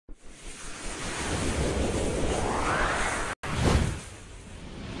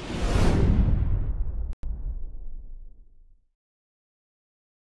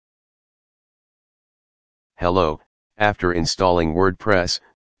Hello, after installing WordPress,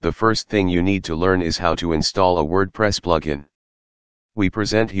 the first thing you need to learn is how to install a WordPress plugin. We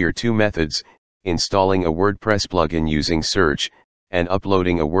present here two methods: installing a WordPress plugin using search, and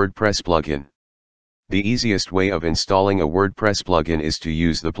uploading a WordPress plugin. The easiest way of installing a WordPress plugin is to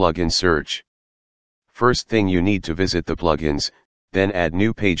use the plugin search. First thing, you need to visit the plugins, then add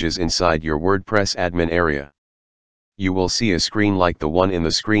new pages inside your WordPress admin area. You will see a screen like the one in the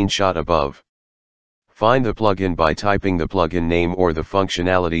screenshot above. Find the plugin by typing the plugin name or the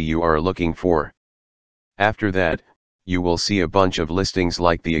functionality you are looking for. After that, you will see a bunch of listings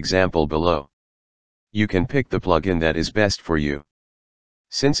like the example below. You can pick the plugin that is best for you.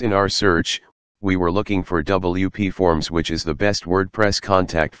 Since in our search, we were looking for WP Forms, which is the best WordPress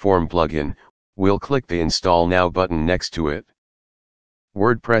contact form plugin, we'll click the Install Now button next to it.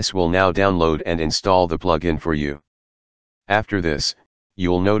 WordPress will now download and install the plugin for you. After this,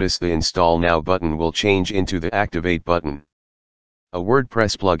 you'll notice the Install Now button will change into the Activate button. A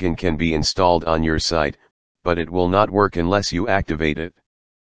WordPress plugin can be installed on your site, but it will not work unless you activate it.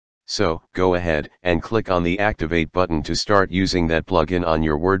 So, go ahead and click on the Activate button to start using that plugin on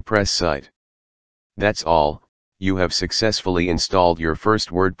your WordPress site. That's all, you have successfully installed your first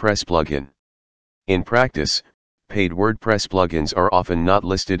WordPress plugin. In practice, paid WordPress plugins are often not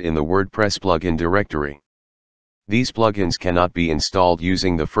listed in the WordPress plugin directory. These plugins cannot be installed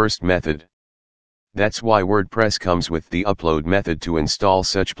using the first method. That's why WordPress comes with the upload method to install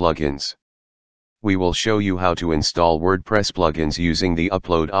such plugins. We will show you how to install WordPress plugins using the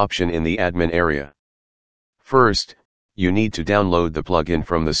upload option in the admin area. First, you need to download the plugin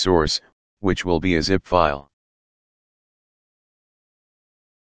from the source, which will be a zip file.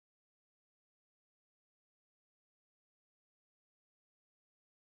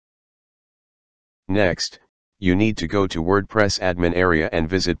 Next, you need to go to WordPress admin area and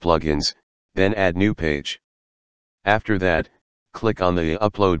visit plugins, then add new page. After that, click on the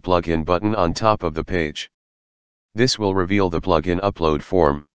Upload Plugin button on top of the page. This will reveal the plugin upload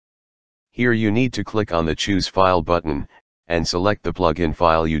form. Here you need to click on the Choose File button, and select the plugin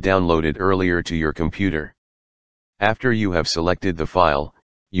file you downloaded earlier to your computer. After you have selected the file,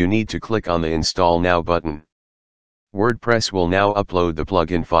 you need to click on the Install Now button. WordPress will now upload the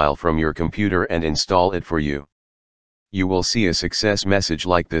plugin file from your computer and install it for you. You will see a success message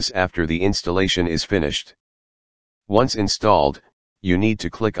like this after the installation is finished. Once installed, you need to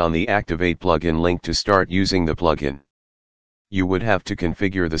click on the Activate plugin link to start using the plugin. You would have to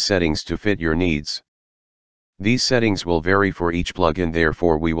configure the settings to fit your needs. These settings will vary for each plugin,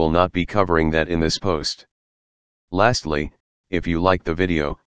 therefore we will not be covering that in this post. Lastly, if you like the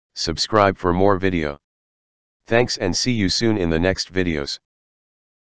video, subscribe for more video. Thanks and see you soon in the next videos.